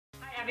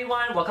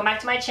everyone, welcome back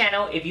to my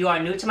channel. If you are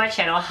new to my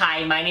channel,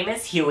 hi, my name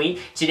is Huey.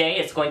 Today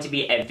is going to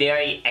be a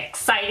very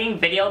exciting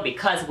video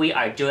because we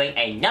are doing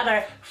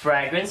another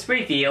fragrance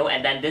review,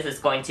 and then this is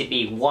going to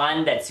be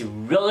one that's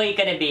really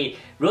gonna be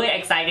really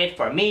excited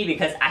for me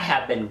because I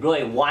have been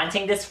really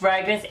wanting this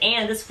fragrance,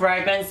 and this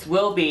fragrance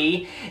will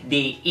be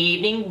the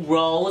Evening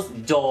Rose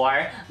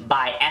D'Or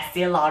by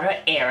Estee Lauder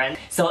Aerin.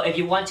 So if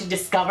you want to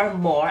discover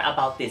more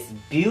about this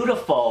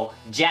beautiful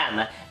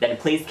gem, then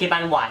please keep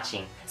on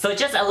watching. So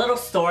just a little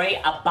story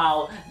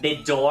about the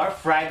D'Or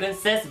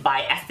fragrances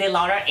by Estee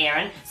Lauder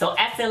Aerin. So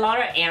Estee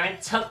Lauder Aerin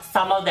took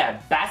some of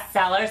their best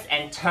sellers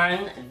and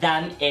turned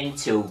them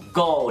into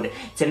gold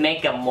to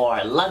make them more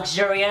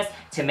luxurious,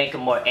 to make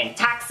them more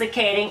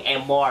intoxicating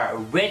and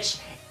more rich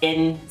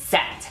in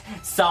scent.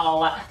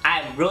 So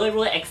I'm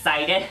really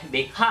excited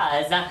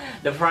because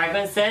the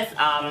fragrances,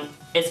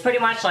 it's pretty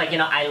much like,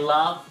 I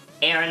love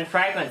Aerin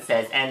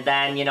fragrances, and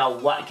then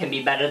what can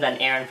be better than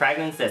Aerin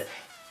fragrances?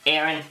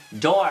 Aerin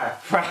D'Or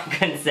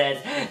fragrances.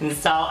 And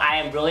so I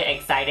am really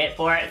excited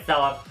for it.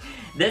 So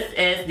this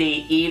is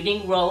the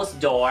Evening Rose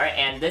D'Or,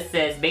 and this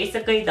is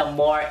basically the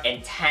more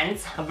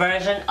intense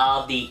version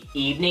of the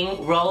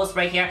Evening Rose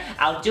right here.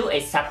 I'll do a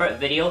separate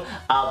video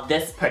of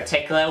this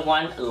particular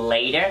one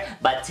later,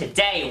 but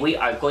today we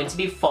are going to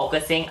be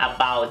focusing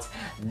about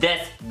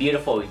this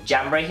beautiful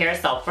gem right here.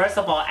 So first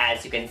of all,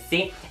 as you can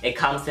see, it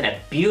comes in a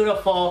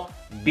beautiful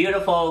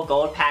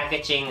gold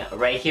packaging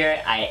right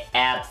here. I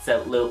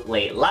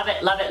absolutely love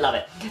it, love it, love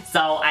it.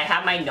 So I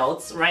have my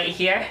notes right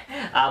here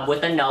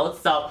with the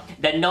notes. So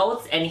the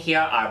notes in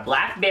here are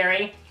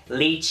blackberry,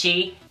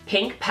 lychee,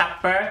 pink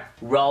pepper,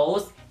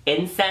 rose,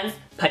 incense,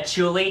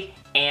 patchouli,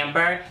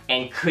 amber,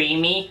 and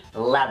creamy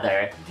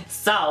leather.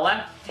 So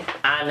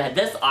on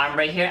this arm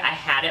right here, I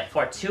had it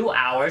for 2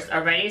 hours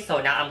already. So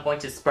now I'm going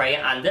to spray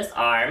it on this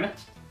arm.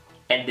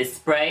 And this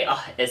spray,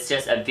 it's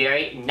just a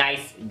very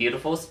nice,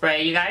 beautiful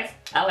spray, you guys.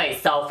 Okay,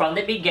 so from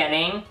the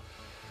beginning,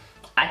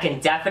 I can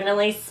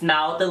definitely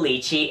smell the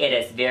lychee. It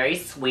is very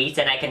sweet,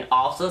 and I can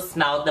also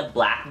smell the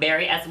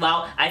blackberry as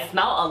well. I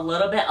smell a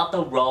little bit of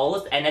the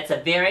rose, and it's a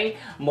very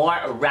more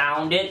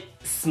rounded,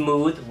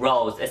 smooth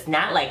rose. It's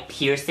not like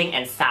piercing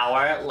and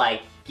sour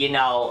like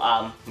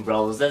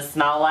roses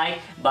smell like,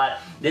 but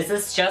this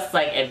is just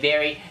like a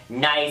very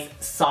nice,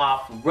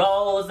 soft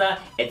rose.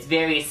 It's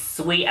very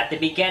sweet at the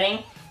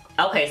beginning.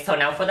 Okay, so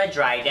now for the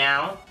dry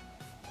down.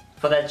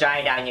 For the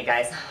dry down, you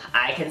guys,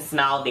 I can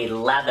smell the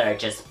leather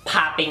just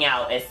popping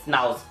out. It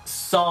smells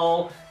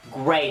so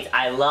great.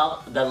 I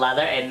love the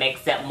leather. It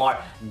makes it more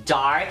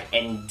dark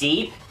and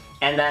deep.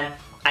 And then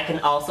I can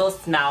also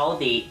smell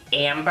the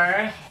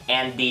amber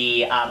and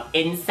the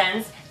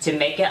incense to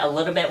make it a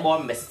little bit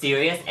more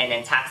mysterious and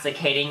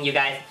intoxicating, you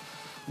guys.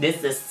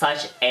 This is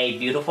such a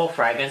beautiful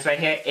fragrance right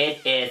here.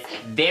 It is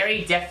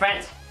very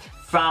different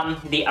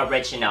from the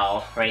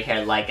original right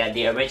here. Like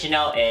the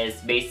original is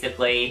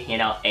basically,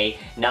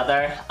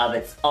 another of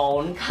its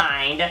own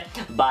kind,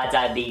 but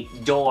the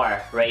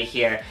D'Or right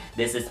here,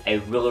 this is a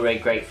really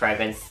great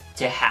fragrance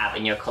to have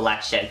in your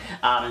collection.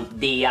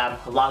 The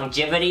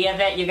longevity of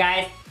it, you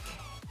guys,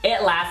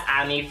 it lasts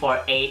on me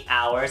for 8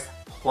 hours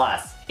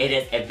plus. It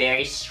is a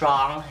very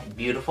strong,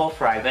 beautiful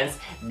fragrance.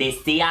 The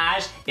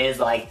sillage is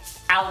like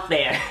out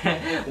there.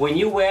 When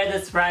you wear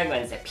this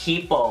fragrance,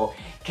 people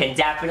can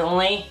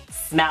definitely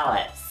smell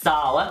it.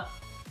 So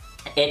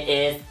it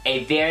is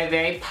a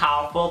very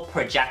powerful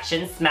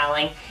projection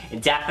smelling,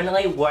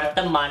 definitely worth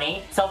the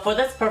money. So for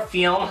this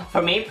perfume,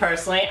 for me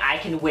personally, I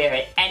can wear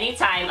it any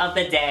time of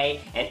the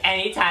day and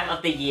any time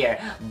of the year.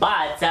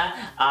 But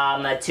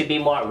to be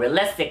more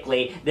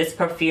realistically, this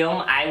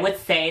perfume, I would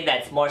say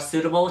that's more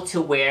suitable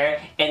to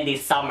wear in the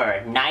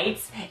summer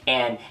nights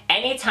and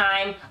any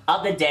time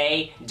of the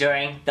day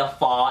during the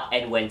fall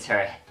and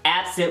winter.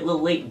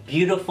 Absolutely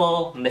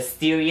beautiful,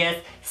 mysterious,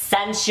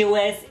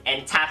 sensuous,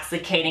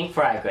 intoxicating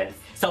fragrance.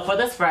 So for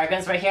this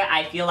fragrance right here,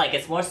 I feel like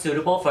it's more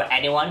suitable for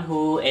anyone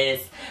who is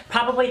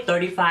probably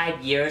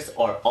 35 years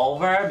or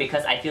over,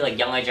 because I feel like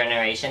younger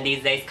generation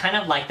these days kind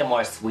of like the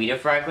more sweeter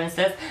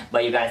fragrances.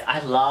 But you guys, I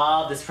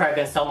love this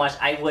fragrance so much.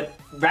 I would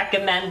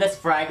recommend this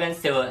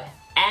fragrance to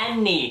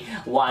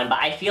anyone, but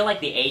I feel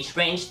like the age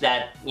range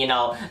that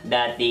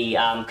that the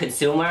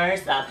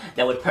consumers that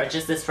would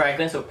purchase this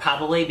fragrance would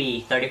probably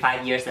be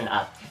 35 years and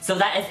up. So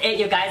that is it,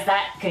 you guys.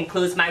 That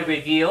concludes my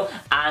review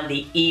on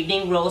the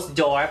Evening Rose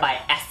D'Or by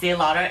Estee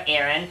Lauder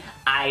Aerin.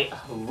 I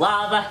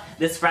love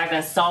this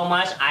fragrance so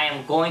much. I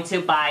am going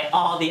to buy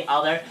all the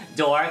other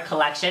D'Or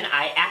collection.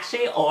 I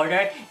actually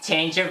ordered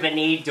Changer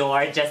Vanille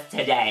D'Or just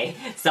today.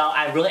 So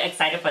I'm really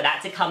excited for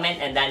that to come in,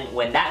 and then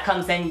when that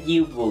comes in,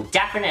 you will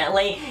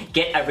definitely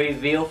get a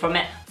review from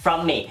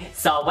me.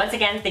 So once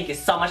again, thank you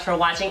so much for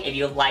watching. If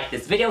you like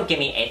this video, give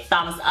me a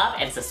thumbs up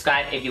and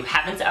subscribe if you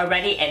haven't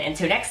already. And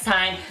until next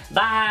time,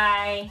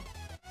 bye!